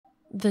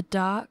The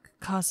Dark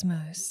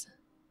Cosmos.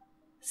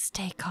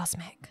 Stay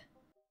cosmic.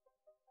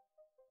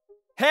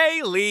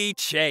 Hey, Lee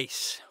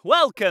Chase.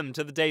 Welcome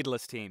to the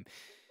Daedalus team.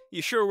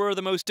 You sure were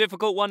the most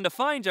difficult one to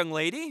find, young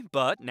lady,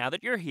 but now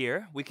that you're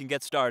here, we can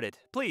get started.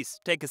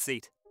 Please, take a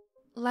seat.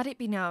 Let it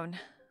be known,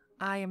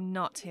 I am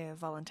not here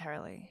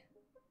voluntarily.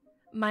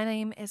 My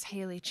name is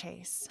Haley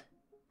Chase,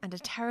 and a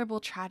terrible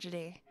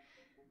tragedy,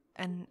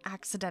 an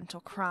accidental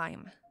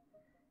crime,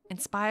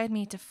 inspired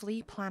me to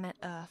flee planet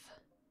Earth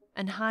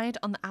and hide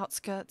on the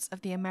outskirts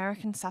of the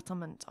American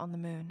settlement on the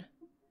moon.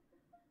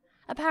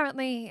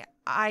 Apparently,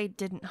 I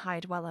didn't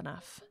hide well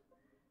enough.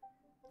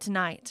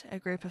 Tonight, a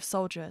group of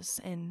soldiers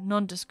in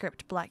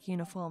nondescript black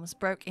uniforms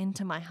broke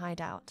into my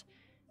hideout,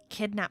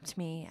 kidnapped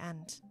me,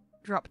 and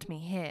dropped me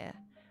here,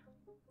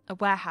 a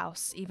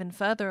warehouse even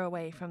further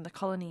away from the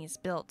colonies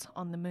built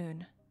on the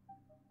moon.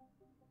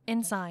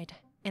 Inside,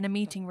 in a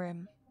meeting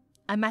room,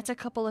 I met a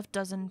couple of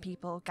dozen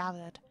people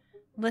gathered,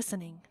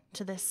 listening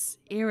to this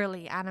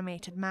eerily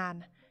animated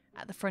man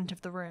at the front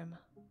of the room.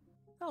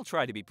 I'll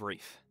try to be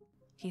brief.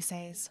 He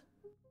says,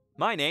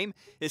 My name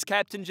is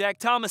Captain Jack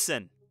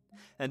Thomason,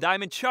 and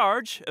I'm in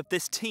charge of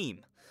this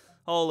team.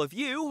 All of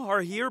you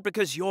are here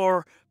because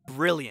you're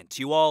brilliant.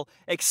 You all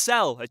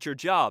excel at your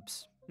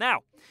jobs. Now,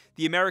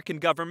 the American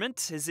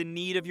government is in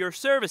need of your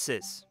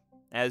services.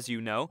 As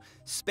you know,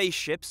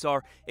 spaceships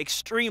are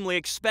extremely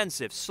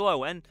expensive,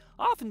 slow, and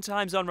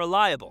oftentimes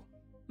unreliable.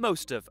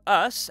 Most of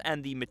us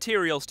and the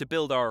materials to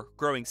build our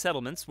growing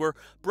settlements were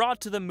brought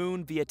to the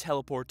moon via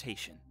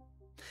teleportation.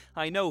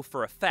 I know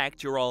for a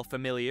fact you're all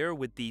familiar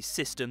with the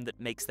system that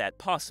makes that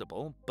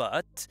possible,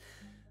 but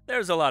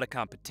there's a lot of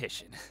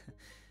competition.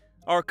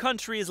 Our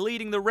country is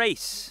leading the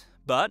race,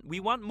 but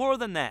we want more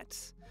than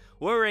that.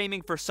 We're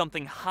aiming for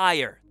something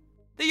higher.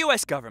 The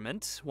US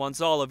government wants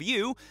all of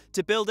you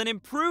to build an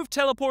improved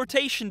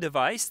teleportation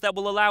device that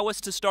will allow us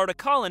to start a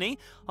colony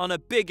on a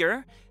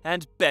bigger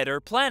and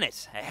better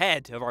planet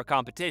ahead of our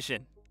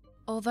competition.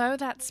 although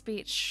that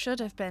speech should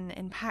have been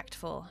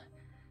impactful,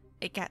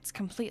 it gets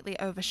completely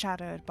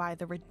overshadowed by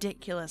the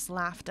ridiculous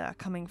laughter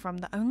coming from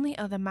the only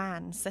other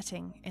man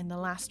sitting in the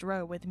last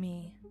row with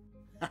me.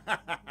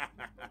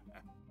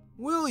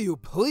 Will you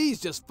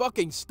please just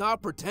fucking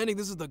stop pretending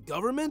this is the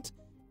government?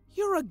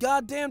 You're a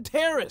goddamn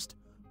terrorist.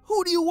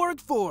 Who do you work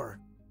for?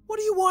 What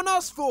do you want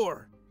us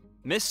for?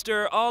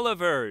 Mr.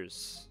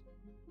 Olivers,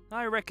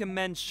 I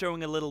recommend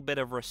showing a little bit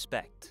of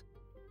respect.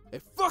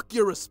 Hey, fuck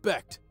your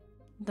respect.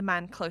 The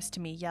man close to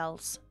me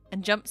yells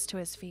and jumps to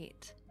his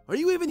feet. Are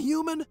you even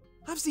human?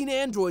 I've seen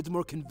androids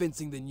more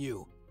convincing than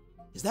you.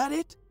 Is that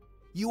it?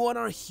 You want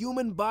our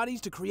human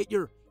bodies to create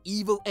your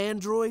evil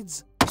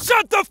androids?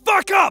 Shut the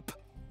fuck up!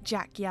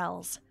 Jack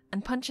yells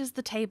and punches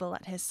the table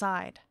at his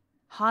side,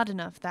 hard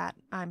enough that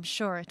I'm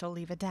sure it'll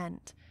leave a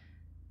dent.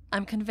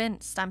 I'm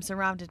convinced I'm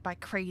surrounded by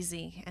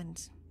crazy and,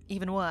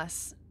 even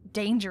worse,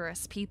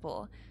 dangerous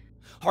people.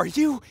 Are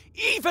you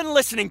even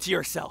listening to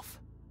yourself?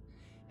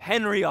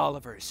 Henry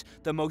Olivers,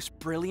 the most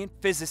brilliant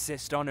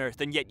physicist on Earth,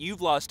 and yet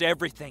you've lost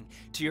everything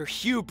to your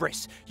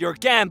hubris, your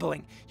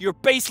gambling, your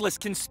baseless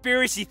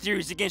conspiracy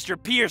theories against your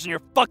peers and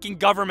your fucking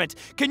government.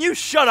 Can you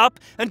shut up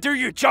and do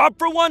your job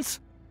for once?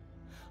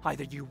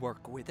 Either you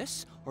work with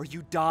us, or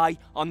you die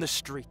on the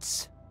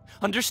streets.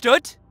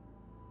 Understood?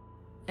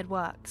 It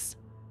works.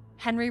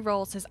 Henry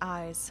rolls his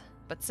eyes,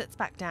 but sits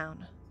back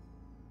down.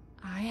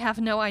 I have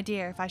no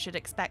idea if I should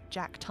expect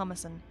Jack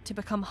Thomason to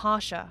become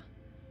harsher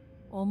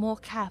or more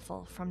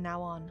careful from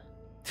now on.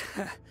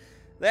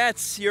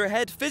 That's your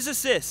head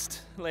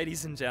physicist,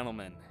 ladies and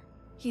gentlemen.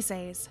 He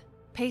says,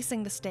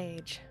 pacing the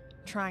stage,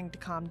 trying to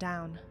calm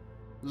down.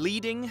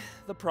 Leading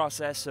the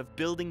process of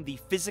building the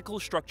physical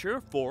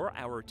structure for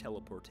our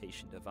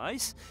teleportation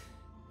device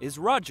is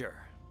Roger.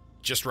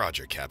 Just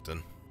Roger,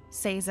 Captain.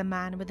 Says a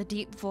man with a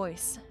deep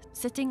voice,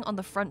 sitting on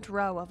the front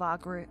row of our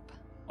group.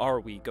 Are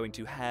we going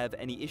to have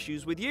any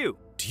issues with you?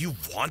 Do you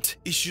want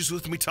issues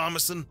with me,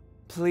 Thomason?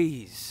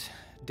 Please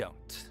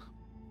don't.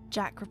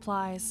 Jack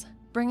replies,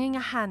 bringing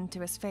a hand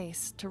to his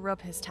face to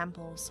rub his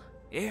temples.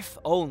 If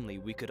only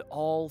we could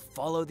all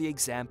follow the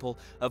example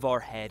of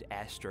our head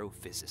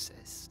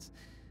astrophysicist.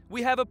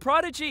 We have a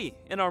prodigy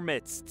in our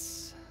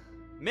midst.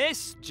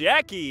 Miss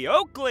Jackie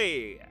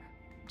Oakley!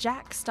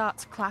 Jack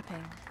starts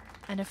clapping,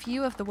 and a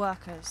few of the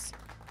workers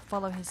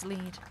follow his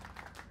lead.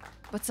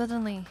 But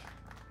suddenly,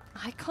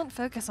 I can't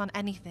focus on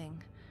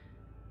anything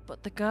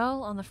but the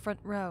girl on the front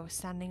row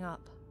standing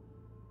up.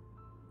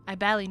 I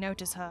barely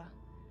notice her,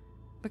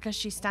 because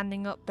she's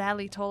standing up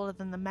barely taller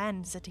than the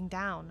men sitting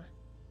down.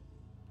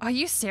 Are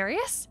you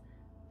serious?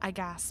 I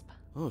gasp.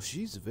 Oh,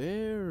 she's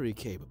very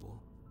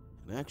capable.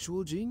 An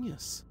actual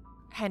genius.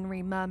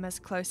 Henry murmurs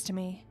close to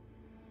me,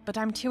 but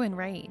I'm too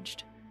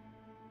enraged.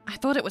 I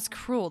thought it was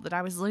cruel that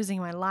I was losing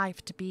my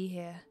life to be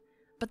here,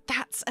 but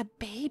that's a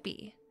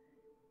baby.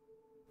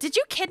 Did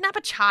you kidnap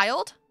a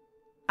child?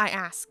 I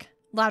ask,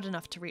 loud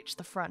enough to reach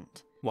the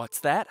front. What's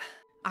that?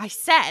 I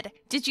said,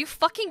 did you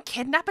fucking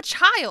kidnap a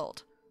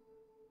child?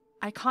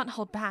 I can't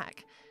hold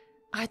back.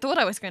 I thought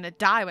I was going to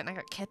die when I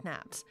got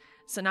kidnapped,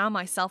 so now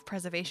my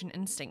self-preservation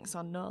instincts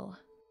are null.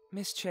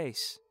 Miss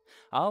Chase,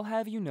 I'll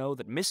have you know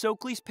that Miss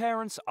Oakley's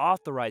parents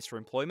authorized her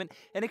employment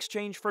in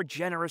exchange for a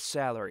generous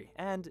salary,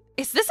 and...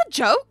 Is this a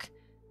joke?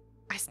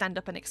 I stand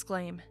up and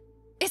exclaim.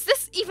 Is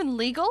this even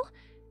legal?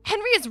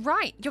 Henry is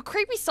right. Your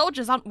creepy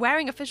soldiers aren't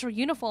wearing official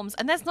uniforms,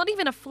 and there's not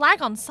even a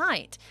flag on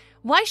site.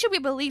 Why should we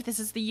believe this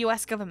is the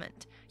US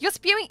government? You're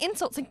spewing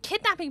insults and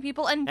kidnapping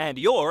people and... And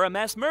you're a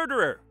mass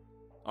murderer,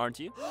 aren't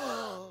you?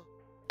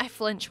 I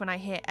flinch when I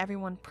hear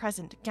everyone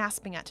present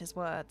gasping at his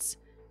words.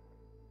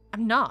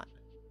 I'm not.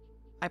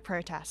 I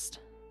protest,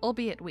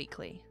 albeit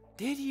weakly.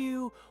 Did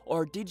you,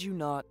 or did you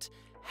not,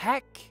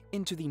 hack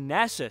into the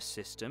NASA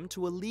system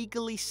to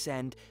illegally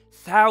send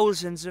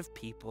thousands of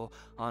people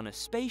on a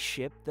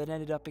spaceship that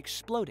ended up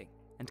exploding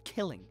and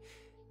killing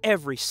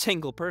every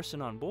single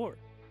person on board?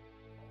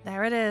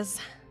 There it is.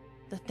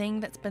 The thing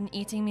that's been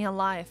eating me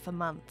alive for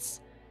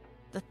months.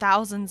 The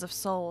thousands of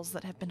souls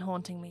that have been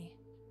haunting me.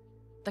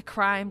 The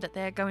crime that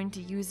they're going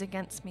to use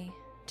against me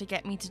to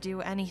get me to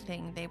do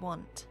anything they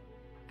want.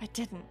 I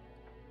didn't,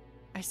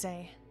 I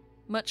say,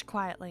 much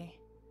quietly.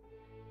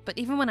 But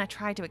even when I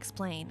try to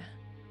explain,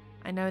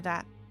 I know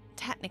that,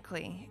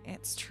 technically,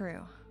 it's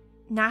true.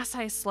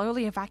 NASA is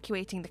slowly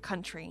evacuating the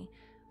country,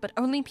 but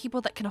only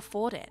people that can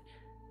afford it.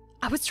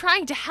 I was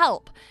trying to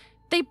help.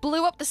 They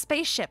blew up the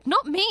spaceship,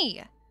 not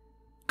me.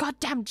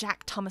 Goddamn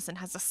Jack Thomason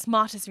has the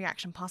smartest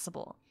reaction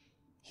possible.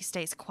 He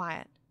stays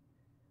quiet.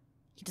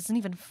 He doesn't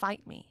even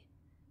fight me.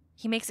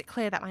 He makes it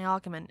clear that my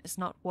argument is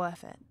not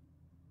worth it.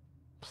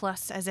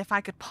 Plus, as if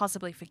I could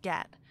possibly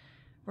forget,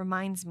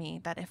 reminds me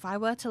that if I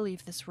were to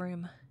leave this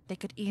room, they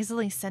could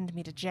easily send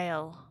me to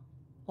jail,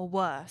 or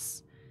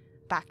worse,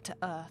 back to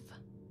Earth,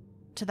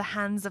 to the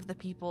hands of the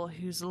people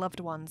whose loved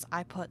ones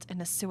I put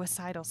in a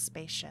suicidal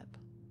spaceship.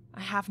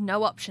 I have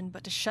no option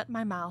but to shut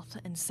my mouth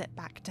and sit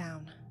back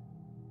down.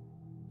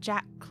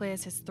 Jack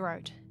clears his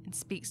throat and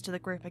speaks to the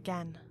group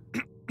again.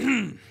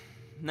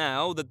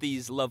 Now that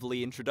these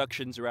lovely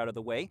introductions are out of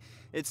the way,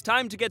 it's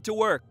time to get to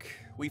work.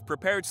 We've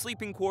prepared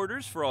sleeping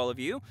quarters for all of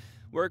you.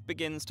 Work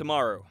begins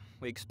tomorrow.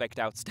 We expect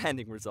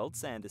outstanding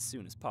results, and as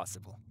soon as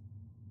possible.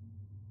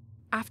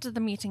 After the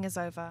meeting is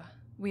over,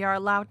 we are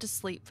allowed to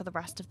sleep for the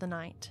rest of the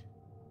night.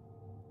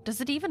 Does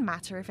it even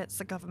matter if it's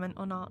the government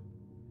or not?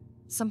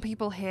 Some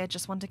people here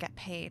just want to get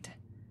paid,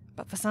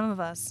 but for some of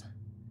us,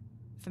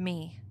 for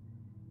me,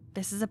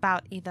 this is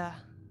about either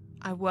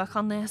I work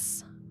on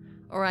this,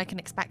 or I can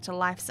expect a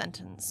life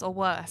sentence, or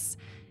worse,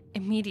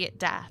 immediate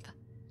death.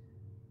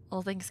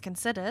 All things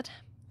considered,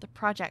 the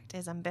project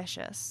is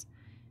ambitious,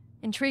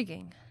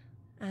 intriguing,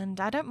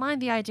 and I don't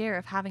mind the idea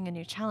of having a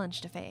new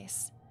challenge to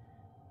face.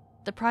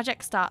 The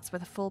project starts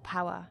with full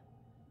power.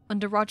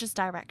 Under Roger's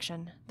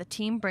direction, the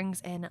team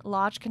brings in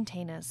large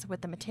containers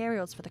with the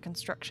materials for the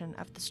construction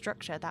of the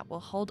structure that will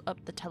hold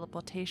up the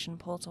teleportation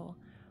portal.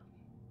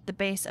 The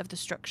base of the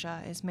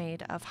structure is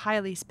made of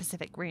highly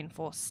specific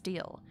reinforced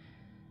steel.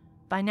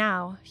 By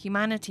now,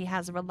 humanity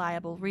has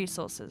reliable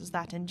resources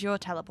that endure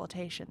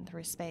teleportation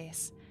through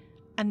space,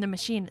 and the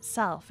machine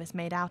itself is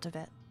made out of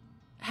it.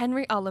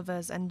 Henry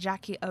Olivers and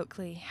Jackie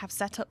Oakley have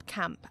set up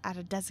camp at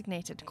a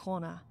designated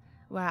corner,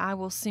 where I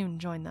will soon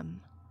join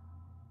them.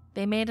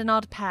 They made an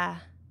odd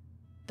pair,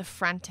 the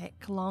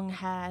frantic,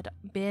 long-haired,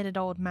 bearded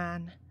old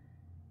man,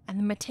 and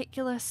the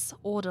meticulous,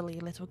 orderly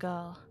little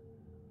girl.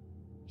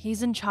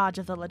 He's in charge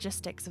of the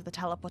logistics of the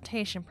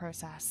teleportation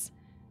process.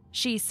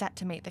 She's set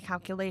to make the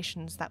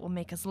calculations that will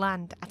make us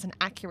land at an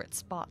accurate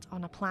spot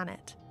on a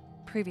planet,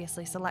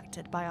 previously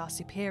selected by our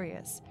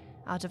superiors,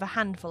 out of a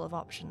handful of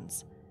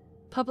options,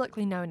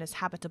 publicly known as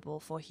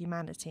habitable for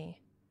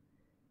humanity.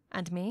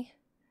 And me?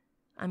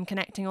 I'm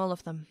connecting all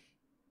of them.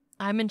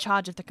 I'm in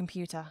charge of the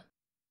computer,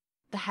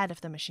 the head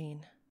of the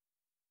machine.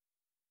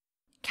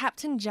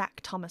 Captain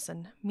Jack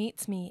Thomason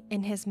meets me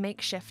in his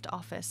makeshift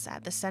office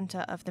at the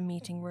center of the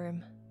meeting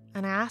room,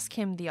 and I ask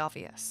him the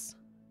obvious.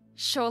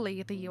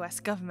 Surely the US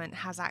government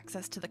has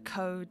access to the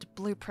code,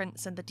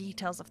 blueprints, and the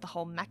details of the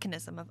whole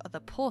mechanism of other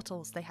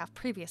portals they have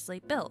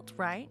previously built,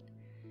 right?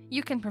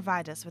 You can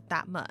provide us with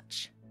that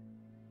much.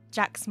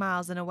 Jack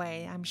smiles in a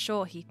way I'm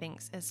sure he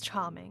thinks is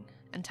charming,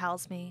 and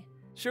tells me,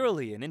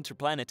 Surely an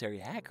interplanetary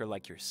hacker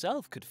like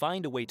yourself could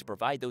find a way to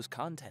provide those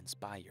contents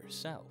by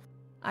yourself.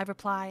 I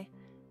reply,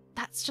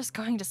 that's just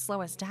going to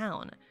slow us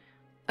down.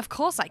 Of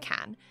course I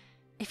can.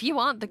 If you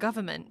aren't the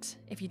government,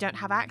 if you don't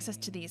have access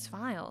to these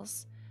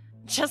files,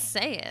 just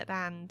say it,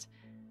 and...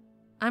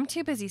 I'm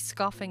too busy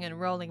scoffing and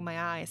rolling my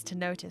eyes to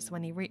notice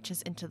when he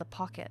reaches into the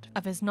pocket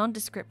of his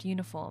nondescript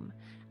uniform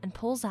and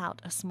pulls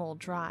out a small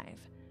drive.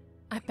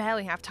 I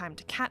barely have time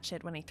to catch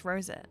it when he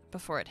throws it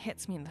before it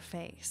hits me in the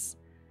face.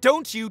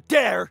 Don't you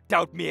dare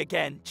doubt me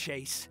again,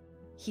 Chase!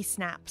 He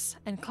snaps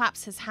and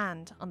claps his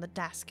hand on the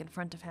desk in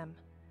front of him.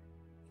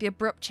 The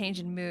abrupt change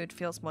in mood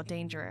feels more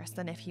dangerous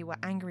than if he were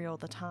angry all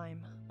the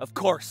time. Of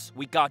course,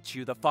 we got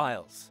you the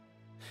files.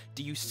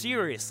 Do you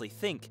seriously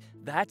think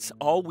that's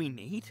all we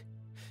need?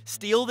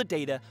 Steal the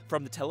data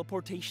from the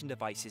teleportation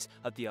devices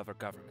of the other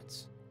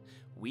governments.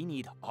 We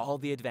need all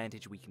the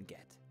advantage we can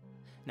get.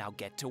 Now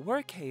get to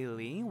work,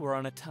 Haley. We're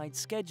on a tight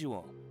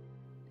schedule.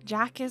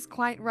 Jack is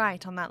quite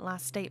right on that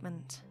last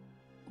statement.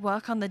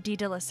 Work on the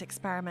Daedalus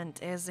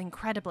experiment is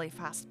incredibly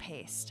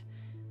fast-paced.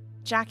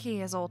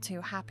 Jackie is all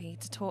too happy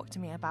to talk to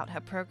me about her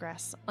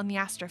progress on the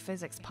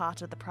astrophysics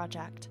part of the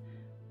project.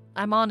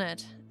 I'm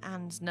honored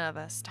and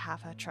nervous to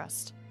have her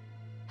trust.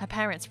 Her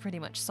parents pretty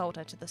much sold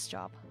her to this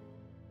job.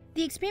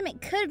 The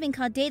experiment could have been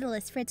called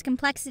Daedalus for its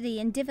complexity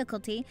and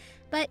difficulty,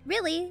 but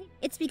really,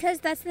 it's because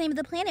that's the name of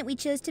the planet we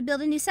chose to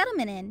build a new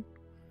settlement in.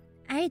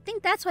 I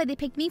think that's why they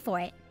picked me for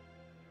it.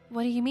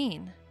 What do you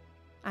mean?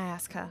 I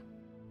ask her.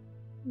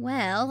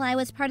 Well, I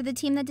was part of the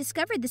team that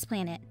discovered this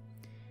planet.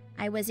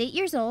 I was 8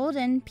 years old,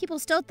 and people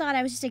still thought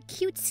I was just a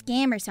cute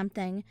scam or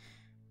something.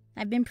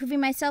 I've been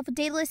proving myself with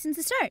Daedalus since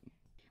the start.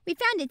 We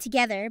found it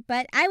together,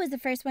 but I was the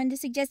first one to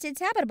suggest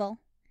it's habitable.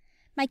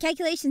 My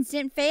calculations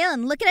didn't fail,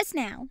 and look at us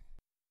now.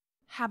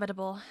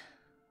 Habitable.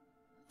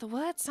 The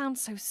word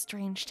sounds so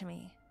strange to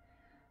me.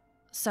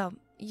 So,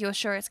 you're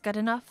sure it's good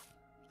enough?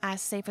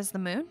 As safe as the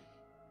moon?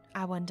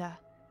 I wonder.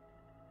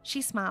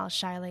 She smiles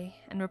shyly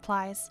and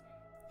replies,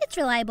 It's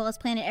reliable as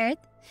planet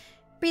Earth.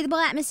 Breathable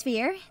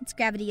atmosphere, its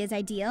gravity is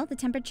ideal, the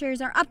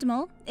temperatures are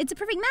optimal, it's a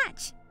perfect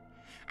match.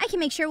 I can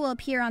make sure we'll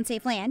appear on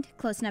safe land,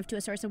 close enough to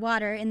a source of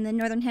water in the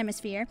northern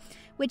hemisphere,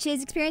 which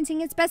is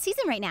experiencing its best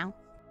season right now.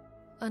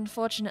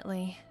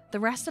 Unfortunately, the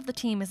rest of the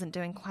team isn't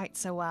doing quite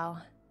so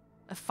well.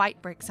 A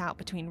fight breaks out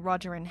between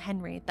Roger and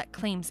Henry that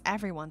claims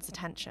everyone's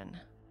attention.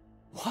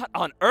 What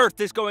on earth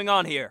is going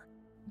on here?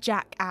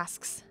 Jack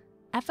asks,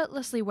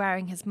 effortlessly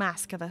wearing his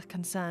mask of a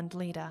concerned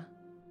leader.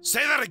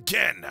 Say that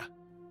again!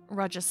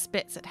 Roger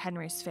spits at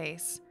Henry's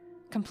face,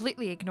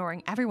 completely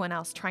ignoring everyone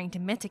else trying to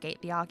mitigate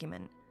the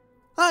argument.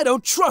 I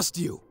don't trust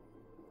you!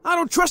 I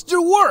don't trust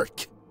your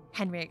work!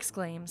 Henry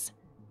exclaims,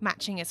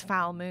 matching his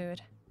foul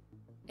mood.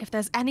 If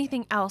there's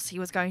anything else he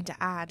was going to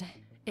add,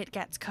 it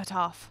gets cut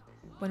off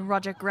when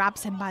Roger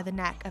grabs him by the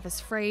neck of his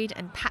frayed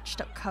and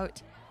patched up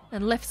coat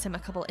and lifts him a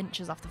couple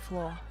inches off the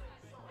floor.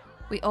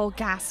 We all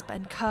gasp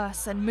and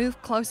curse and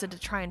move closer to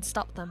try and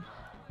stop them,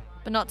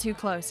 but not too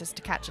close as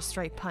to catch a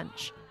stray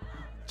punch.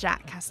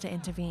 Jack has to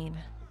intervene.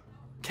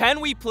 Can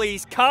we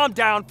please calm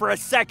down for a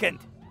second?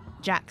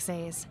 Jack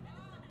says,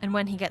 and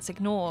when he gets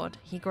ignored,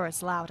 he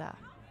grows louder.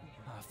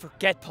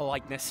 Forget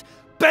politeness.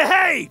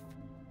 Behave!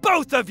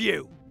 Both of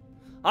you!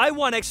 I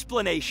want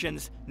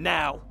explanations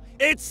now.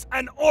 It's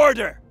an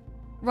order!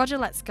 Roger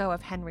lets go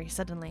of Henry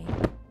suddenly,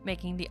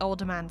 making the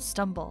older man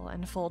stumble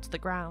and fall to the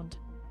ground.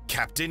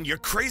 Captain, your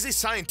crazy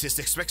scientist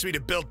expects me to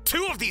build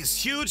 2 of these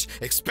huge,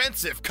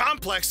 expensive,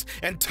 complex,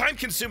 and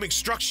time-consuming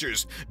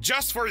structures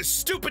just for his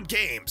stupid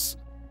games.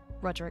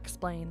 Roger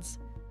explains.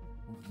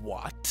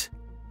 What?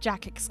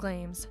 Jack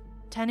exclaims,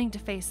 turning to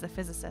face the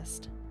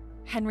physicist.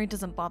 Henry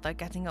doesn't bother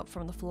getting up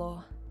from the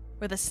floor.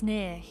 With a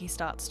sneer, he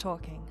starts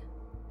talking.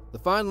 The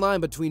fine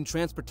line between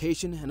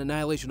transportation and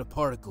annihilation of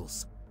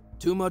particles.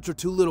 Too much or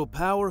too little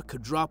power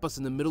could drop us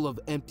in the middle of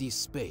empty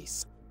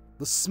space.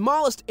 The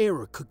smallest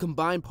error could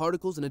combine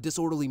particles in a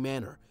disorderly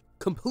manner,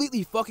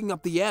 completely fucking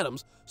up the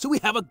atoms so we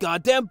have a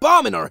goddamn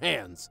bomb in our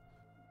hands!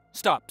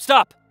 Stop!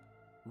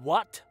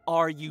 What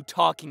are you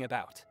talking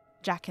about?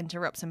 Jack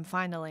interrupts him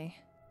finally.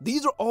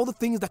 These are all the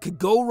things that could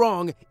go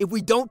wrong if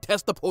we don't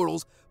test the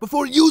portals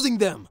before using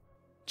them!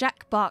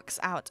 Jack barks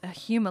out a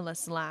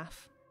humorless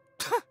laugh.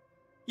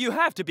 You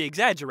have to be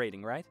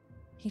exaggerating, right?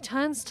 He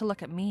turns to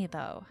look at me,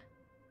 though.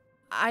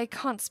 I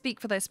can't speak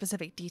for those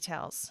specific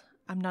details.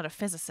 I'm not a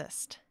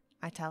physicist,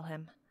 I tell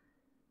him.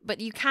 But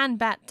you can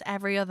bet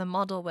every other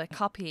model we're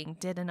copying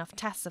did enough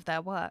tests of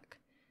their work.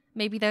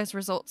 Maybe those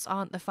results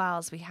aren't the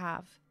files we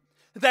have.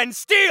 Then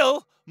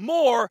steal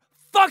more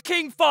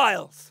fucking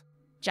files!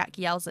 Jack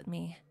yells at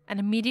me and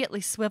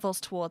immediately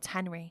swivels towards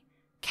Henry,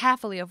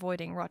 carefully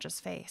avoiding Roger's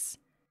face.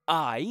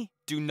 I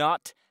do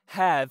not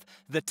have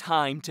the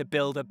time to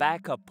build a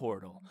backup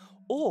portal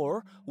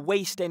or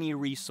waste any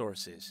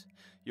resources.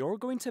 You're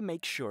going to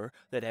make sure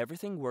that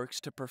everything works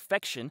to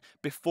perfection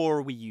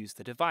before we use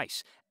the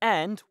device.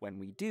 And when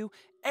we do,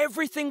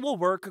 everything will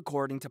work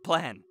according to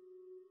plan.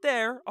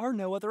 There are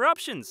no other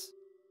options.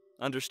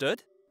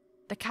 Understood?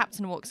 The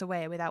captain walks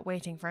away without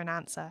waiting for an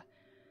answer,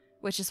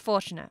 which is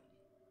fortunate,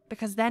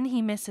 because then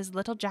he misses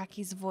little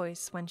Jackie's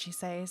voice when she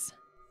says,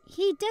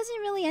 He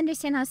doesn't really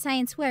understand how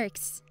science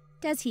works,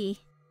 does he?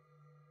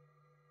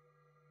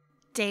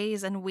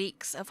 Days and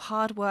weeks of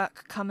hard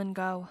work come and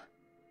go.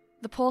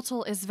 The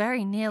portal is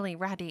very nearly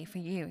ready for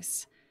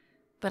use,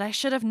 but I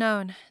should have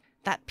known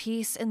that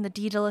peace in the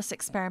Daedalus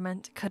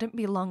experiment couldn't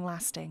be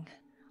long-lasting.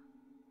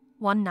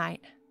 One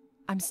night,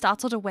 I'm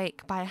startled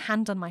awake by a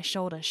hand on my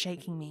shoulder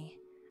shaking me,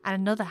 and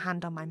another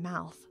hand on my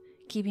mouth,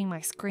 keeping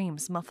my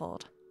screams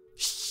muffled.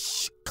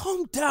 Shh!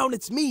 Calm down,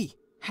 it's me!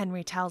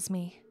 Henry tells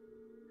me.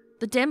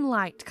 The dim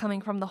light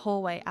coming from the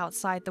hallway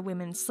outside the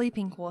women's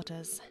sleeping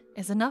quarters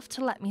is enough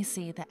to let me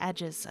see the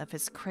edges of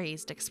his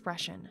crazed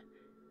expression.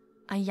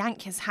 I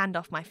yank his hand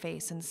off my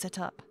face and sit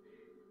up.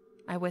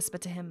 I whisper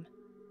to him,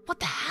 "What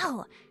the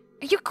hell?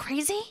 Are you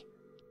crazy?"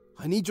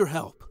 I need your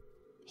help.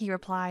 He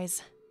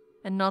replies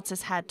and nods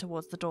his head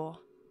towards the door,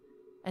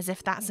 as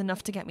if that's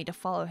enough to get me to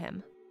follow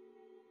him.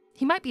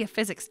 He might be a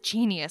physics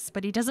genius,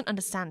 but he doesn't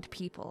understand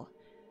people.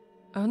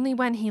 Only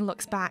when he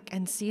looks back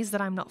and sees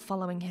that I'm not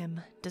following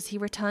him does he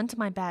return to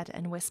my bed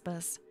and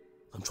whispers,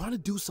 I'm trying to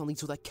do something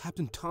so that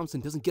Captain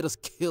Thompson doesn't get us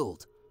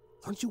killed.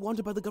 Aren't you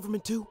wanted by the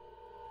government too?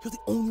 You're the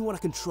only one I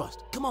can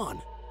trust. Come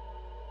on.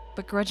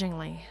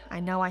 Begrudgingly, I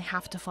know I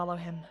have to follow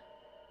him.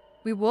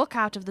 We walk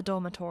out of the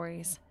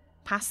dormitories,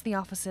 past the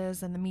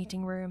offices and the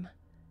meeting room,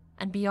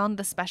 and beyond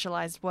the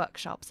specialized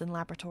workshops and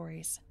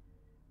laboratories.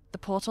 The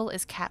portal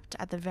is kept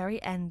at the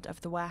very end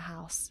of the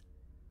warehouse.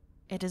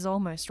 It is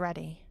almost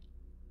ready,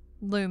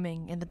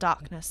 looming in the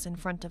darkness in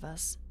front of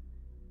us.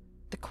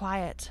 The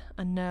quiet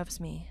unnerves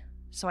me,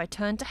 so I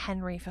turn to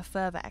Henry for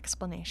further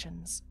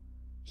explanations.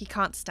 He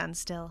can't stand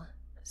still,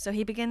 so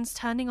he begins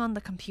turning on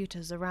the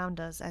computers around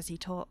us as he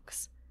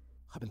talks.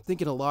 I've been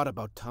thinking a lot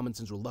about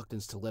Tomlinson's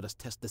reluctance to let us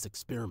test this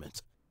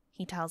experiment,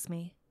 he tells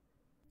me.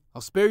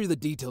 I'll spare you the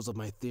details of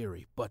my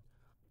theory, but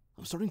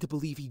I'm starting to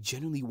believe he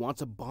genuinely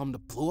wants a bomb to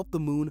blow up the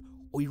moon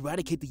or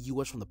eradicate the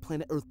US from the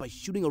planet Earth by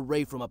shooting a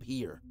ray from up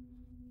here.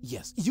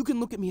 Yes, you can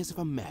look at me as if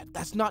I'm mad.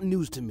 That's not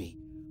news to me.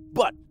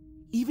 But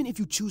even if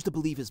you choose to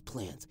believe his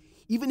plans,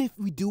 even if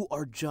we do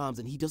our jobs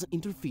and he doesn't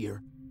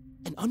interfere,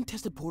 an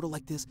untested portal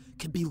like this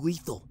could be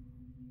lethal.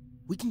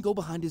 We can go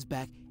behind his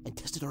back and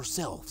test it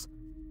ourselves.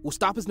 We'll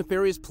stop his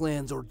nefarious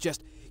plans or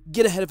just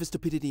get ahead of his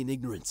stupidity and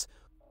ignorance.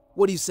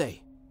 What do you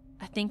say?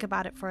 I think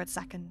about it for a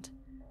second.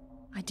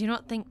 I do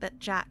not think that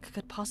Jack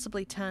could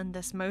possibly turn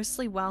this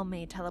mostly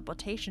well-made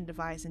teleportation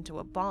device into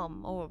a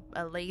bomb or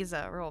a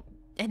laser or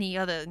any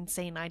other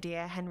insane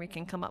idea Henry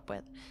can come up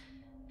with.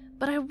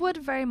 But I would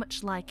very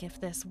much like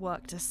if this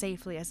worked as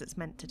safely as it's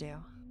meant to do.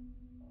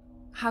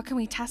 How can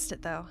we test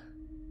it, though?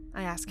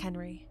 I ask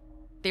Henry.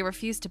 They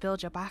refuse to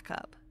build your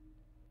backup.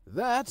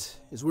 That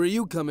is where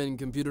you come in,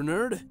 computer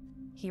nerd.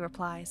 He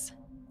replies.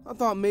 I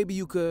thought maybe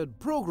you could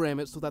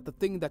program it so that the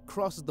thing that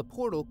crosses the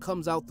portal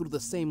comes out through the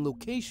same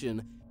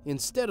location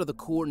instead of the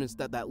coordinates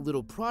that that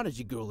little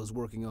prodigy girl is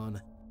working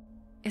on.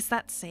 Is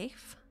that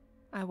safe?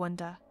 I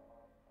wonder.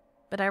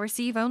 But I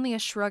receive only a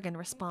shrug in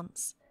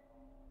response.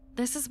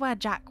 This is where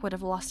Jack would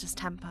have lost his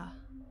temper.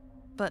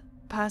 But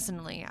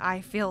personally,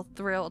 I feel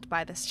thrilled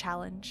by this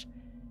challenge.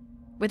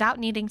 Without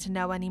needing to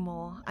know any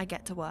more, I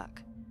get to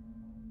work.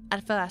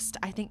 At first,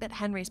 I think that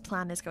Henry's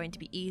plan is going to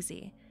be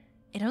easy.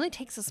 It only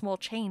takes a small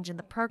change in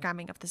the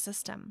programming of the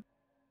system.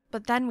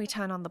 But then we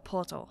turn on the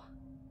portal.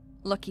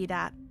 Lucky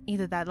that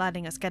either they're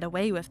letting us get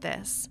away with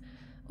this,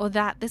 or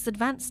that this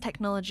advanced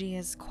technology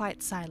is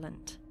quite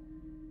silent.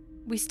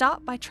 We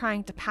start by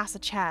trying to pass a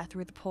chair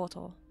through the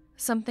portal,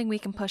 something we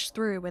can push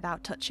through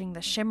without touching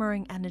the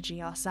shimmering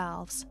energy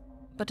ourselves.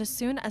 But as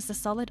soon as the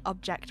solid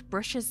object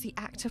brushes the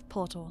active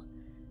portal,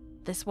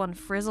 this one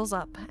frizzles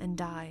up and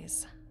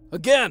dies.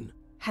 Again!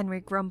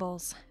 Henry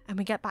grumbles, and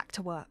we get back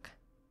to work.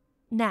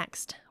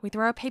 Next, we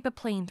throw a paper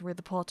plane through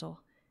the portal.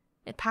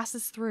 It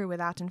passes through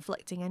without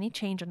inflicting any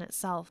change on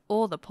itself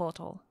or the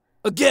portal.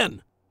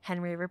 Again!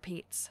 Henry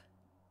repeats.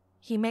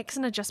 He makes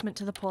an adjustment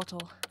to the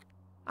portal.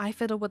 I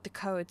fiddle with the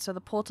code so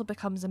the portal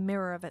becomes a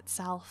mirror of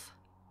itself.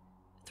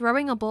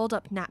 Throwing a balled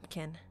up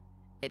napkin,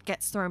 it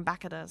gets thrown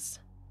back at us.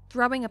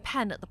 Throwing a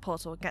pen at the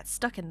portal gets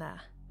stuck in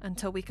there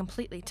until we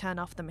completely turn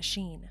off the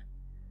machine.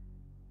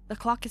 The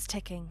clock is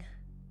ticking.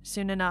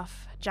 Soon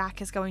enough,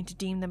 Jack is going to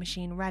deem the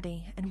machine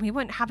ready, and we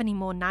won't have any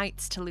more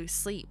nights to lose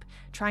sleep,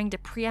 trying to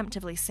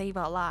preemptively save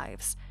our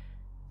lives.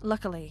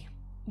 Luckily,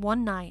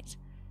 one night,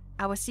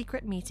 our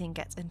secret meeting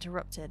gets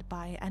interrupted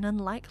by an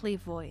unlikely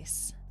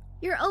voice.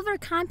 You're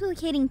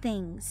overcomplicating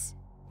things,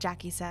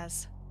 Jackie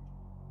says.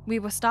 We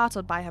were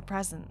startled by her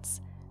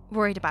presence,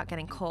 worried about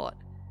getting caught.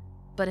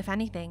 But if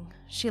anything,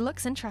 she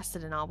looks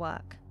interested in our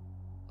work.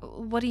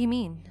 What do you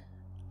mean?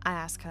 I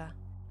ask her.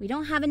 We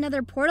don't have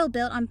another portal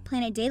built on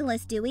planet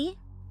Daedalus, do we?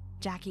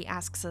 Jackie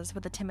asks us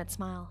with a timid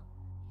smile.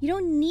 You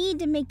don't need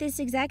to make this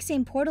exact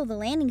same portal the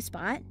landing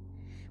spot.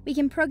 We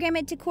can program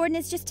it to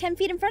coordinates just 10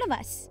 feet in front of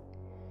us.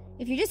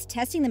 If you're just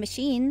testing the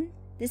machine,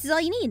 this is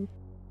all you need.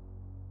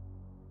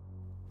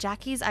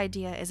 Jackie's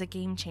idea is a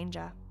game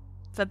changer,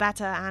 for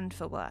better and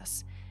for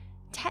worse.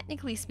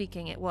 Technically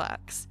speaking, it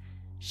works.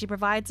 She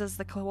provides us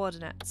the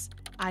coordinates,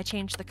 I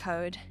change the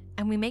code,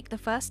 and we make the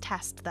first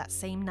test that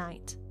same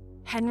night.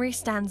 Henry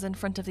stands in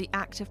front of the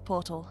active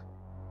portal.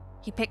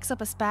 He picks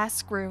up a spare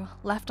screw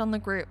left on the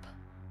group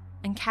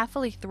and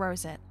carefully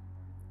throws it.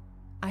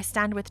 I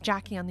stand with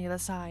Jackie on the other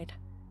side,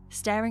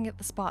 staring at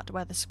the spot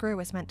where the screw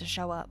is meant to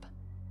show up.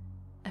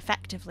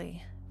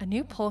 Effectively, a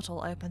new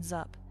portal opens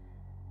up.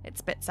 It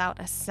spits out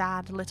a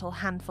sad little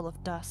handful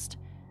of dust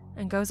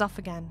and goes off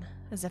again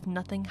as if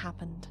nothing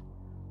happened.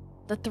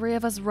 The three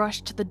of us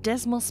rush to the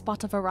dismal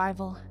spot of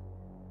arrival.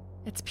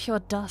 It's pure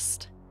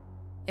dust.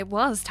 It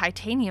was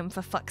titanium,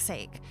 for fuck's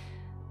sake.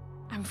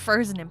 I'm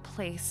frozen in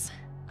place,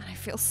 and I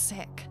feel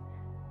sick.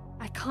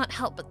 I can't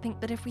help but think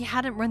that if we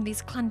hadn't run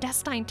these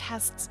clandestine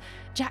tests,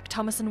 Jack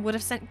Thomason would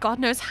have sent God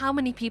knows how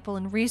many people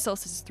and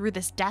resources through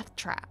this death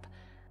trap.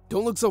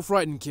 Don't look so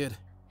frightened, kid,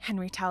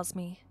 Henry tells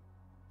me,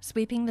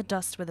 sweeping the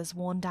dust with his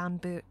worn-down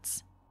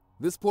boots.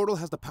 This portal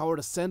has the power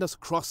to send us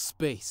across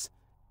space.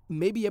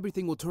 maybe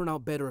everything will turn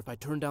out better if I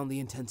turn down the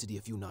intensity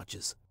a few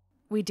notches.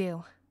 We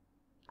do.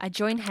 I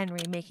join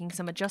Henry making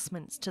some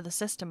adjustments to the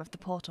system of the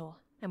portal,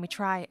 and we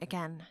try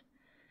again.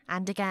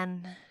 And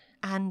again.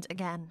 And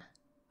again.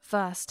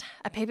 First,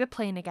 a paper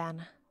plane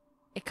again.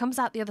 It comes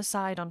out the other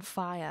side on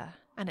fire,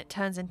 and it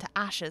turns into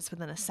ashes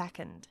within a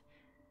second.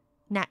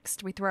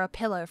 Next, we throw a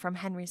pillow from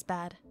Henry's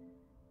bed.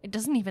 It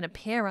doesn't even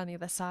appear on the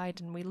other side,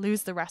 and we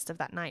lose the rest of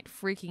that night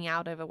freaking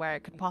out over where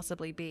it could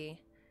possibly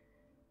be.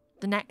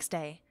 The next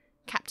day,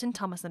 Captain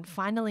Thomason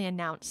finally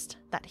announced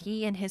that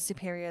he and his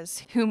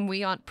superiors, whom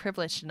we aren't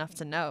privileged enough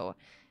to know,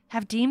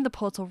 have deemed the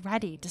portal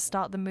ready to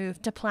start the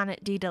move to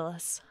planet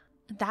Daedalus.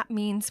 That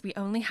means we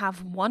only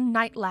have one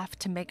night left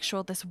to make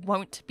sure this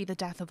won't be the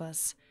death of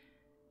us.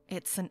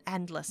 It's an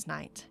endless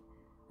night.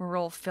 We're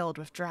all filled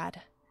with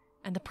dread,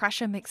 and the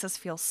pressure makes us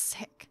feel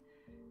sick.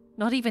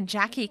 Not even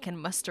Jackie can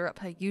muster up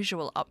her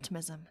usual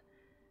optimism.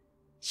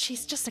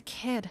 She's just a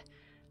kid,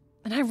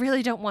 and I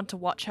really don't want to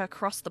watch her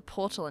cross the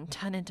portal and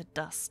turn into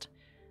dust.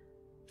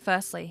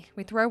 Firstly,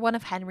 we throw one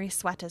of Henry's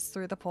sweaters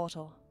through the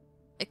portal.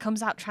 It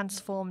comes out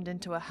transformed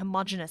into a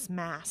homogeneous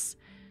mass,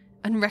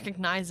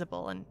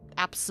 unrecognizable and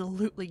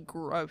absolutely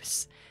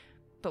gross.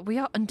 But we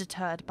are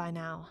undeterred by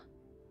now.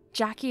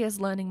 Jackie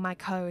is learning my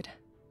code.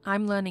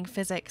 I'm learning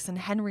physics, and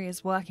Henry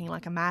is working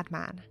like a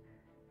madman.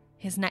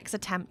 His next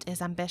attempt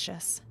is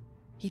ambitious.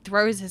 He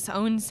throws his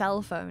own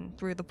cell phone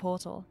through the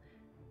portal.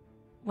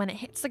 When it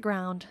hits the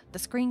ground, the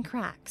screen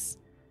cracks.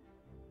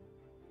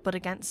 But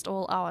against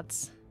all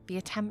odds, the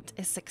attempt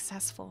is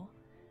successful.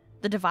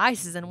 The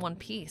device is in one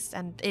piece,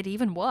 and it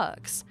even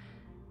works.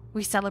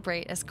 We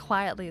celebrate as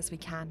quietly as we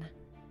can.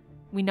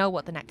 We know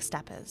what the next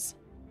step is.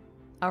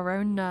 Our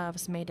own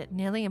nerves made it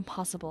nearly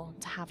impossible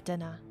to have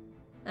dinner.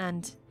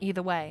 And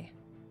either way,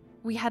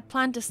 we had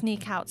planned to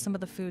sneak out some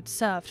of the food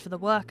served for the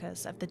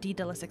workers of the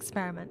Daedalus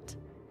experiment.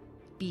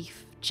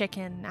 Beef,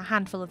 chicken, a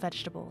handful of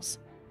vegetables.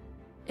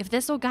 If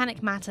this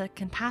organic matter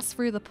can pass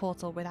through the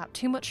portal without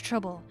too much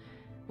trouble,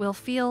 we'll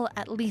feel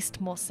at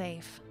least more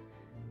safe.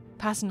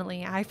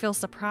 Personally, I feel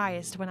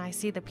surprised when I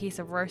see the piece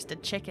of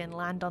roasted chicken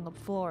land on the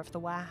floor of the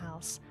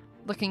warehouse,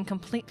 looking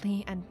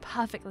completely and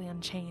perfectly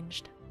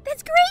unchanged.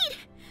 That's great!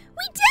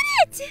 We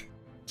did it!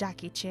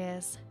 Jackie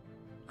cheers.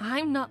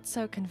 I'm not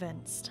so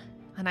convinced,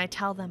 and I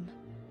tell them,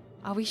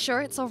 are we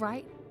sure it's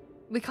alright?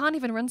 We can't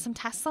even run some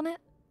tests on it?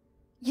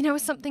 You know,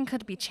 something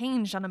could be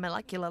changed on a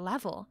molecular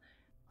level.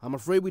 I'm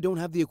afraid we don't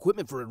have the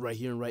equipment for it right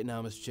here and right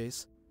now, Miss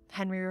Chase.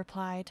 Henry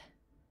replied.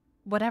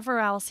 Whatever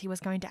else he was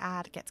going to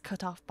add gets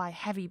cut off by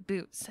heavy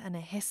boots and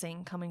a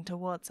hissing coming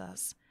towards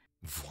us.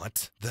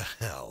 What the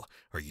hell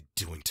are you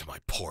doing to my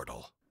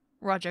portal?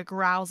 Roger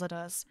growls at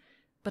us,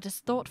 but is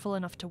thoughtful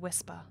enough to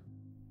whisper.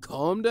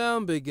 Calm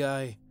down, big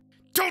guy.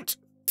 Don't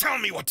tell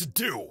me what to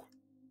do!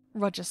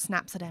 Roger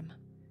snaps at him.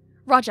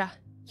 Roger,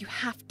 you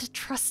have to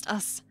trust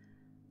us,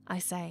 I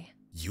say.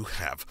 You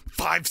have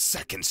 5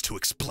 seconds to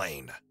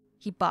explain.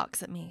 He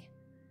barks at me.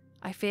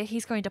 I fear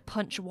he's going to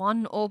punch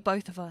one or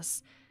both of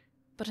us,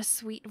 but a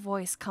sweet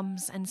voice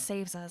comes and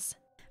saves us.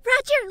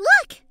 Roger,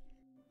 look!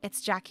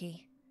 It's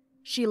Jackie.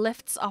 She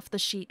lifts off the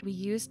sheet we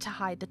used to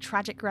hide the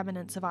tragic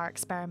remnants of our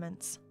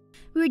experiments.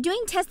 We were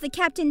doing tests that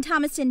Captain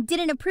Thomason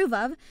didn't approve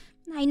of.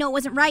 I know it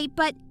wasn't right,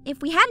 but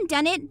if we hadn't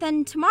done it,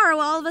 then tomorrow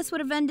all of us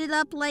would have ended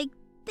up like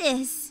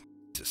this.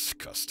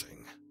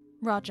 Disgusting.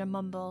 Roger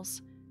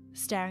mumbles,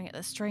 staring at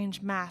the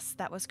strange mass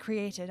that was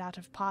created out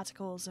of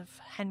particles of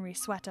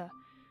Henry's sweater,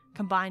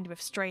 combined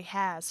with stray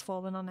hairs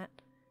fallen on it,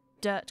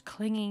 dirt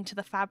clinging to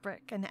the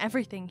fabric, and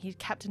everything he'd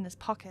kept in his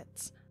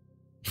pockets.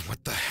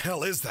 What the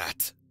hell is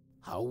that?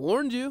 I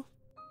warned you.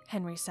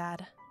 Henry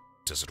said.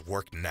 Does it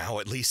work now,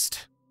 at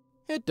least?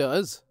 It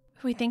does.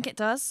 We think it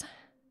does,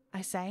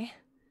 I say.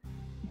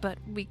 But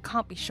we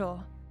can't be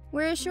sure.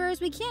 We're as sure as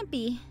we can't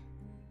be,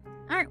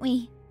 aren't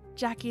we?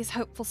 Jackie's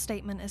hopeful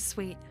statement is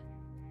sweet.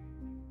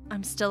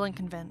 I'm still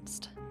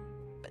unconvinced,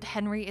 but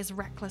Henry is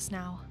reckless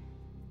now.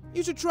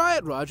 You should try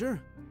it,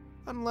 Roger.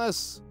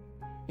 Unless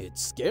it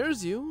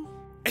scares you.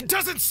 It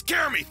doesn't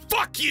scare me!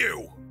 Fuck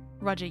you!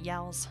 Roger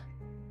yells.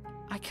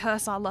 I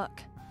curse our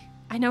luck.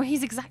 I know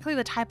he's exactly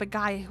the type of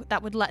guy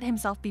that would let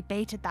himself be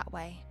baited that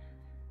way.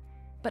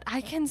 But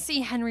I can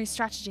see Henry's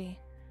strategy.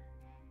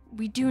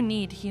 We do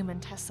need human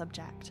test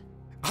subject.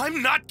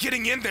 I'm not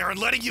getting in there and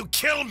letting you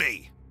kill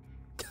me!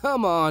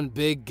 Come on,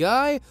 big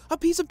guy. A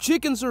piece of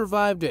chicken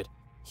survived it.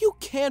 You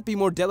can't be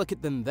more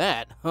delicate than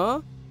that,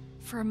 huh?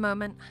 For a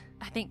moment,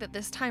 I think that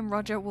this time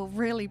Roger will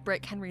really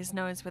break Henry's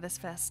nose with his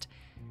fist.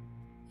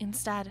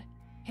 Instead,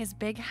 his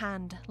big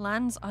hand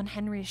lands on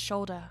Henry's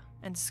shoulder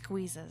and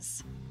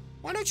squeezes.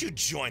 Why don't you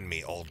join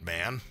me, old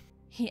man?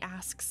 He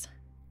asks.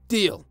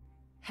 Deal.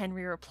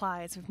 Henry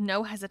replies with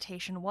no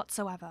hesitation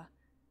whatsoever.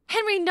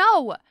 Henry,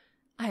 no!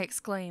 I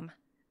exclaim,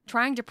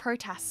 trying to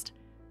protest,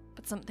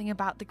 but something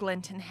about the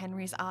glint in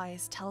Henry's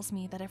eyes tells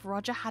me that if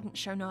Roger hadn't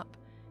shown up,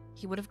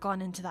 he would have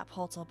gone into that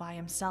portal by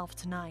himself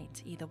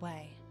tonight either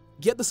way.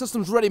 Get the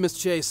systems ready, Miss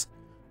Chase.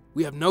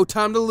 We have no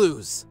time to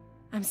lose.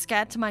 I'm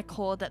scared to my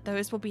core that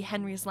those will be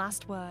Henry's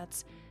last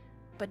words,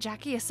 but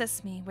Jackie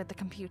assists me with the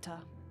computer.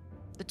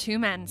 The two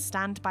men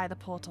stand by the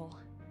portal,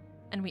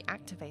 and we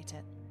activate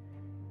it.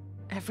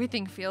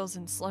 Everything feels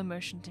in slow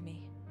motion to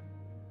me.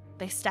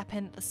 They step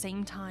in at the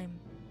same time.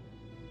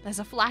 There's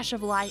a flash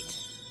of light,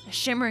 a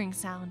shimmering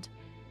sound,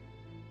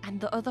 and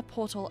the other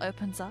portal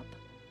opens up.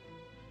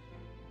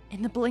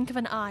 In the blink of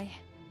an eye,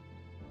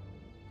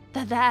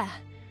 they're there.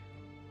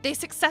 They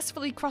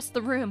successfully crossed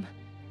the room,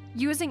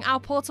 using our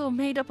portal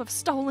made up of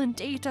stolen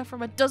data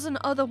from a dozen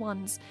other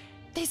ones.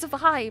 They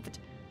survived.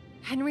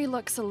 Henry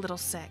looks a little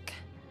sick,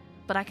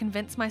 but I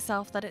convince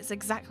myself that it's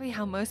exactly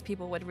how most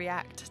people would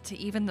react to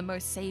even the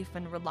most safe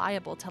and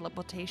reliable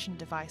teleportation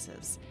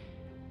devices.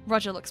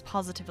 Roger looks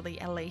positively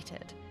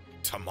elated.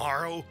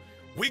 Tomorrow,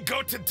 we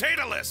go to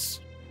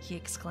Daedalus! He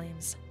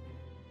exclaims.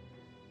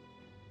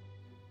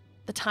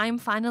 The time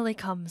finally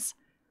comes.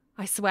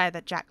 I swear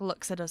that Jack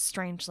looks at us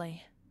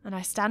strangely, and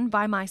I stand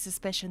by my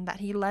suspicion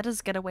that he let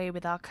us get away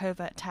with our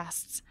covert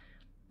tests,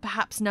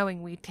 perhaps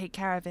knowing we'd take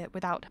care of it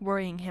without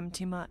worrying him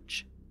too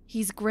much.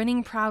 He's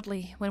grinning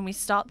proudly when we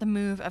start the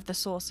move of the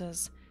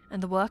saucers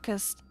and the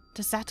workers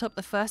to set up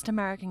the first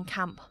American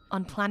camp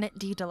on planet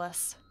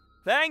Daedalus.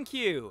 Thank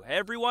you,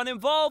 everyone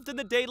involved in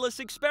the Daedalus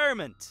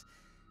experiment.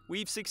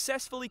 We've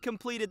successfully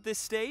completed this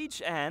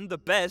stage, and the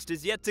best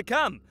is yet to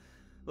come.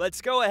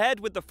 Let's go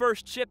ahead with the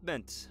first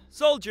shipment.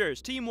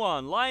 Soldiers, Team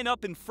 1, line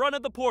up in front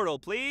of the portal,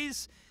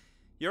 please.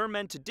 You're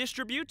meant to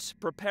distribute,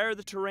 prepare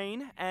the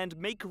terrain, and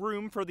make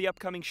room for the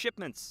upcoming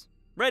shipments.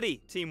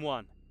 Ready, Team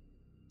 1.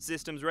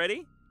 Systems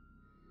ready?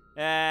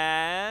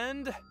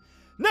 And...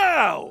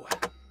 now!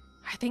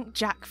 I think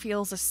Jack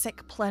feels a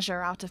sick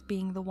pleasure out of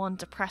being the one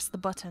to press the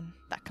button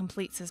that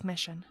completes his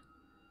mission.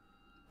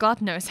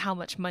 God knows how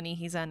much money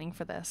he's earning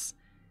for this.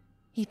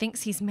 He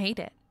thinks he's made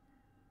it.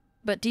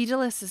 But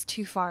Daedalus is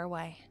too far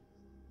away.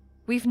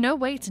 We've no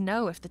way to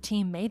know if the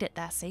team made it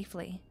there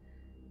safely.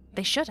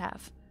 They should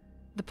have.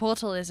 The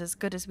portal is as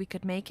good as we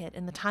could make it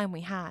in the time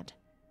we had.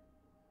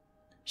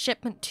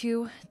 Shipment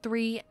 2,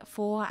 3,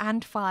 4,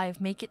 and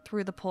 5 make it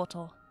through the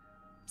portal.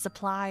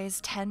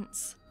 Supplies,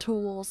 tents,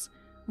 tools,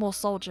 more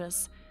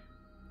soldiers.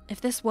 If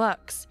this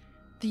works,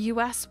 the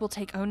US will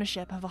take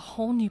ownership of a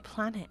whole new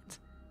planet.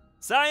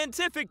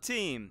 Scientific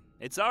team,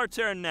 it's our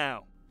turn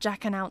now.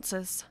 Jack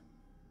announces.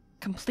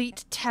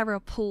 Complete terror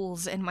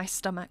pools in my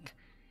stomach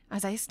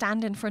as I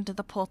stand in front of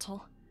the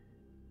portal.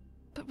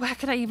 But where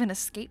could I even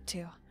escape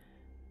to?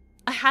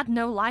 I had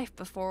no life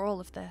before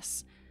all of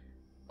this.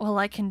 All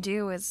I can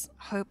do is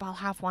hope I'll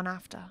have one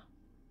after.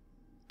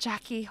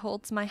 Jackie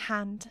holds my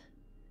hand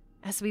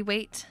as we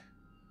wait,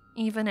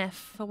 even if,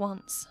 for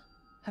once,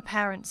 her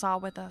parents are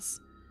with us.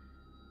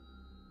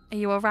 Are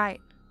you all right?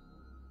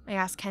 I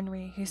ask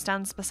Henry, who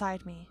stands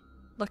beside me,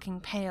 looking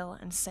pale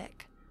and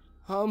sick.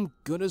 I'm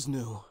good as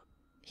new.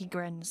 He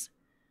grins.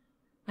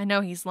 I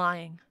know he's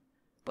lying,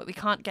 but we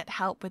can't get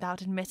help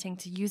without admitting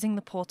to using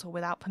the portal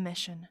without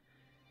permission.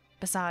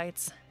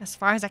 Besides, as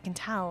far as I can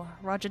tell,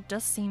 Roger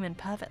does seem in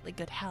perfectly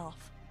good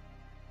health.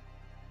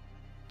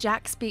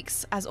 Jack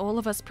speaks as all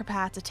of us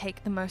prepare to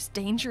take the most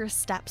dangerous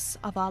steps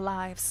of our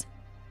lives.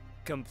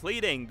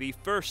 Completing the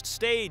first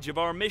stage of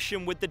our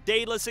mission with the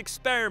Daedalus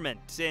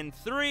experiment in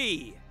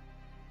 3,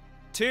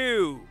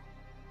 2,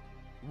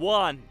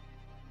 1.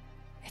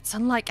 It's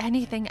unlike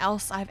anything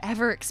else I've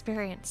ever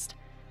experienced,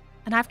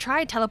 and I've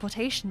tried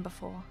teleportation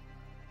before.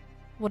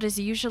 What is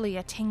usually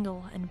a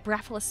tingle and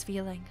breathless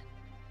feeling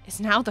is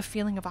now the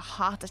feeling of a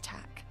heart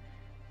attack,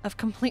 of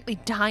completely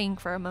dying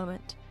for a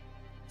moment,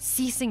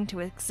 ceasing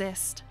to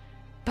exist,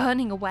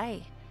 burning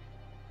away,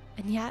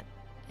 and yet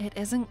it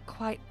isn't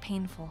quite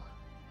painful.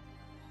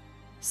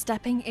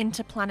 Stepping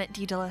into planet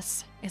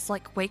Daedalus is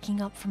like waking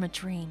up from a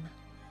dream,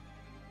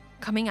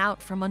 coming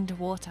out from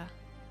underwater.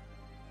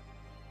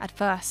 At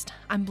first,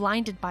 I'm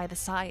blinded by the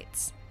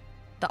sights,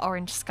 the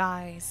orange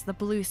skies, the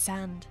blue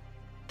sand,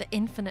 the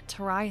infinite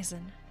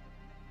horizon.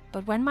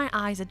 But when my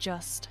eyes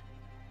adjust,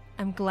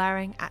 I'm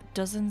glaring at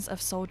dozens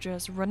of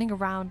soldiers running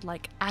around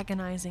like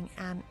agonizing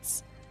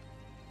ants.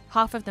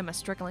 Half of them are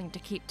struggling to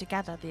keep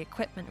together the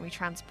equipment we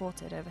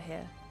transported over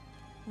here.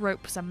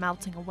 Ropes are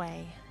melting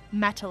away,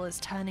 metal is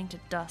turning to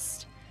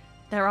dust.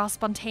 There are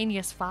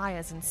spontaneous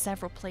fires in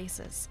several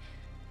places.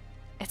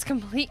 It's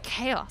complete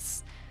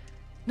chaos.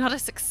 Not a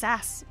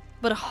success,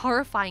 but a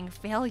horrifying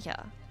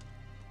failure.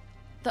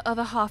 The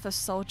other half of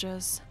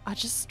soldiers are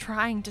just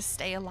trying to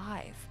stay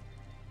alive.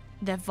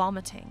 They're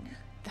vomiting.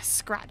 They're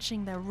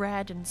scratching their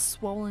red and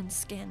swollen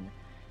skin.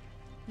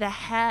 Their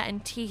hair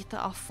and teeth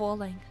are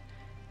falling,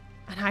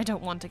 and I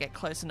don't want to get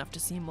close enough to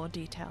see more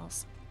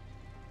details.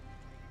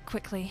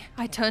 Quickly,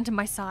 I turn to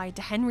my side,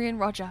 to Henry and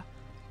Roger.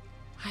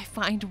 I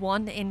find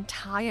one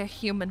entire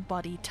human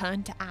body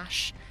turned to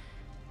ash,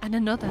 and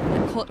another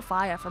that caught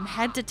fire from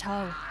head to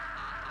toe.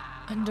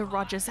 Under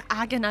Roger's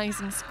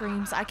agonizing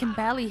screams, I can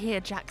barely hear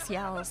Jack's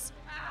yells.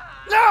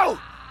 No!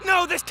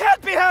 No, this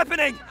can't be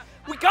happening!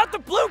 We got the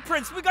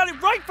blueprints! We got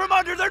it right from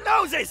under their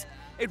noses!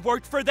 It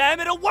worked for them,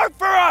 it'll work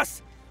for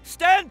us!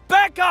 Stand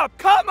back up!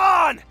 Come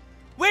on!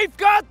 We've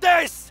got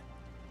this!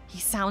 He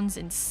sounds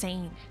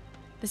insane.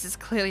 This is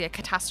clearly a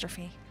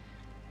catastrophe.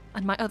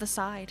 On my other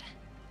side,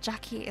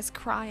 Jackie is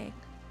crying,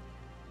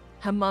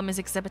 Her mum is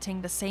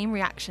exhibiting the same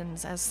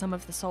reactions as some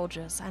of the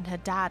soldiers, and her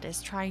dad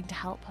is trying to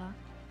help her.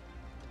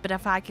 But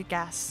if I could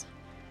guess,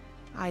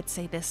 I'd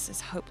say this is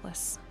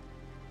hopeless.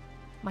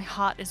 My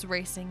heart is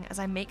racing as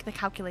I make the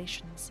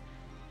calculations.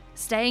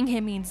 Staying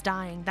here means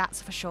dying,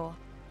 that's for sure.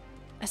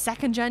 A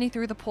second journey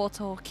through the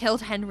portal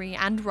killed Henry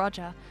and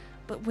Roger,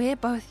 but we're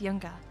both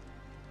younger.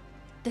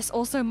 This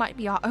also might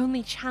be our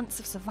only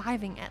chance of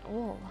surviving at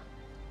all.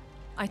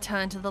 I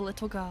turn to the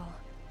little girl,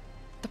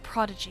 the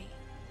prodigy,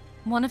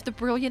 one of the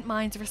brilliant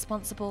minds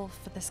responsible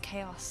for this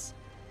chaos,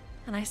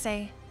 and I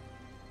say,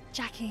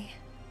 Jackie,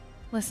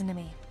 listen to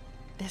me.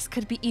 This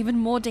could be even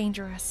more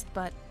dangerous,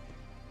 but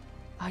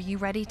are you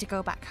ready to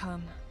go back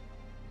home?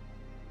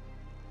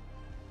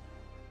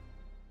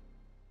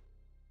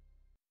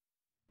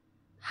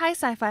 Hi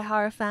sci-fi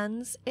horror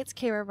fans, it's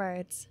Kira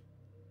Rhodes.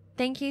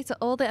 Thank you to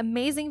all the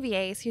amazing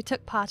VAs who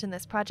took part in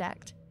this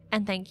project,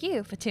 and thank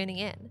you for tuning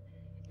in.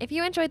 If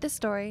you enjoyed this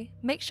story,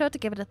 make sure to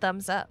give it a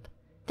thumbs up.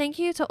 Thank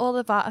you to all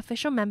of our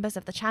official members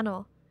of the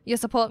channel. Your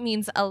support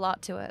means a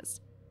lot to us.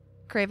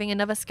 Craving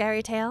another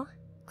scary tale?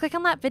 Click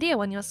on that video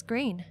on your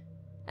screen.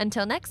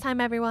 Until next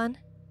time everyone,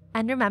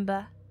 and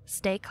remember,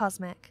 stay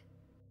cosmic.